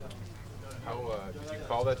Did you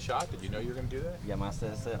call that shot? Did you know you were going to do that?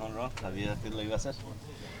 ¿Llamaste ese jonrón? ¿Sabías que lo iba a hacer?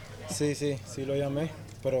 Sí lo llamé,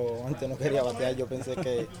 pero antes no quería batear. Yo pensé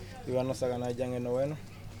que íbamos a ganar ya en el noveno,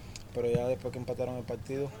 pero ya después que empataron el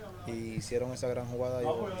partido y hicieron esa gran jugada,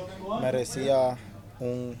 yo merecía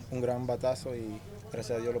un gran batazo y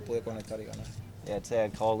gracias a Dios lo pude conectar y ganar. Yeah, I'd say I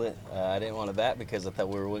called it. I didn't want to bat because I thought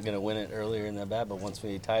we were going to win it earlier in the bat, but once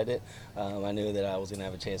we tied it, I knew that I was going to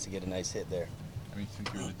have a chance to get a nice hit there. I mean, since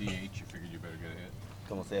you were the DH, you figured you better get a hit.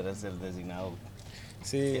 Como si eres el designado,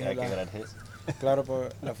 Sí, hay que ganar hits. claro,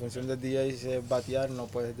 pues la función del DH es batear, no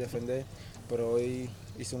puedes defender, pero hoy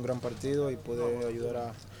hice un gran partido y pude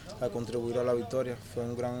ayudar a contribuir a la victoria. Fue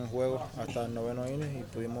un gran juego hasta el noveno inning y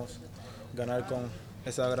pudimos ganar con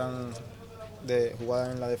esa gran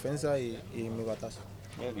jugada en la defensa y mi batazo.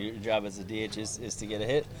 Yeah, your job as a DH is to get a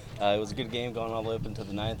hit. It was a good game going all the way up into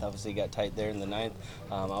the ninth. Obviously, it got tight there in the ninth.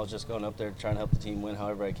 I was just going up there trying to help the team win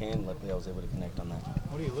however I can. Luckily, I was able to connect on that.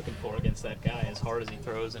 What are you looking for against that guy, as hard as he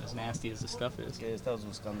throws and as nasty as the stuff is? ¿Qué estabas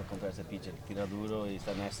buscando contra ese pitcher? Tira duro y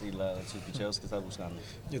está nasty sus picheos. ¿Qué estás buscando?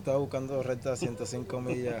 Yo estaba buscando recta a 105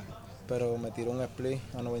 millas, pero me tiró un split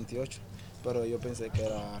a 98. Pero yo pensé que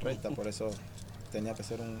era recta, por eso tenía que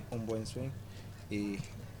ser un buen swing. Y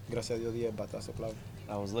gracias a Dios di el batazo clave.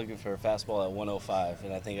 I was looking for a fastball at 105,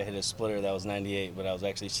 and I think I hit a splitter that was 98, but I was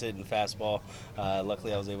actually sitting fastball.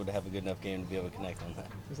 Luckily, I was able to have a good enough game to be able to connect on that.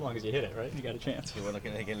 As long as you hit it, right? You got a chance. Qué bueno que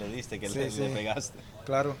le diste, que Sí. le pegaste.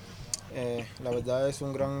 Claro, la verdad es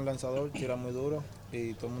un gran lanzador, tira muy duro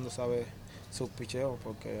y todo el mundo sabe sus picheos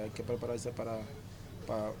porque hay que prepararse para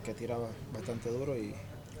que tira bastante duro y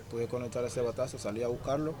pude conectar ese batazo, salí a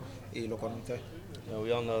buscarlo y lo conecté.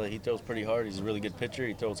 We all know that he throws pretty hard. He's a really good pitcher.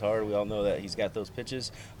 He throws hard. We all know that he's got those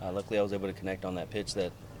pitches. Luckily, I was able to connect on that pitch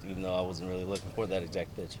that, even though I wasn't really looking for that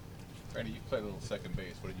exact pitch. Randy, you played a little second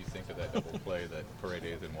base. What did you think of that double play that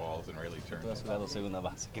Paredes and Walls and Rayleigh turned? Tú has jugado segunda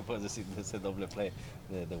base. ¿Qué puedes decir de ese doble play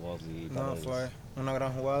de Walls y No, Paredes? fue una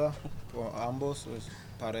gran jugada por ambos. Pues,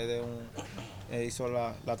 Paredes hizo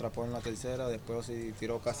la atrapó en la tercera, después sí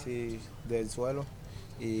tiró casi del suelo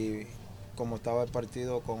y como estaba el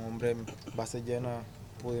partido con hombre base llena,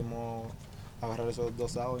 pudimos agarrar esos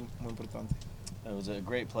dos outs muy importantes. It was a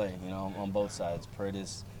great play, on both sides.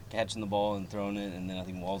 Paredes catching the ball and throwing it, and then I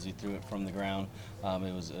think Walsey threw it from the ground.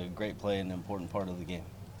 It was a great play and an important part of the game.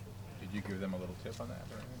 Did you give them a little tip on that?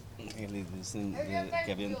 Or Le dicen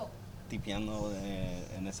que habían tipeando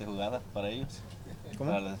en esa jugada para ellos,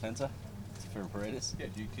 ¿Cómo? para la defensa, for Paredes. yeah,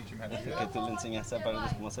 did you teach them how to do Que that? tú le enseñaste a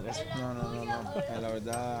Paredes cómo hacer eso. No. La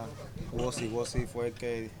verdad, Wosi fue el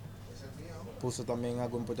que puso también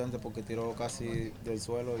algo importante porque tiró casi del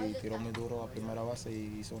suelo y tiró muy duro a primera base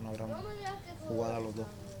y hizo una gran jugada a los dos.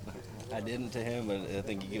 I didn't to him, but I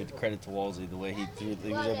think you give it credit to Walsey, the way he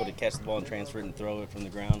was able to catch the ball and transfer it and throw it from the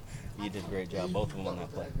ground. He did a great job, both of them on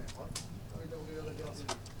that play.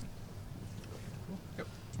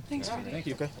 Thanks, Thank you. Okay.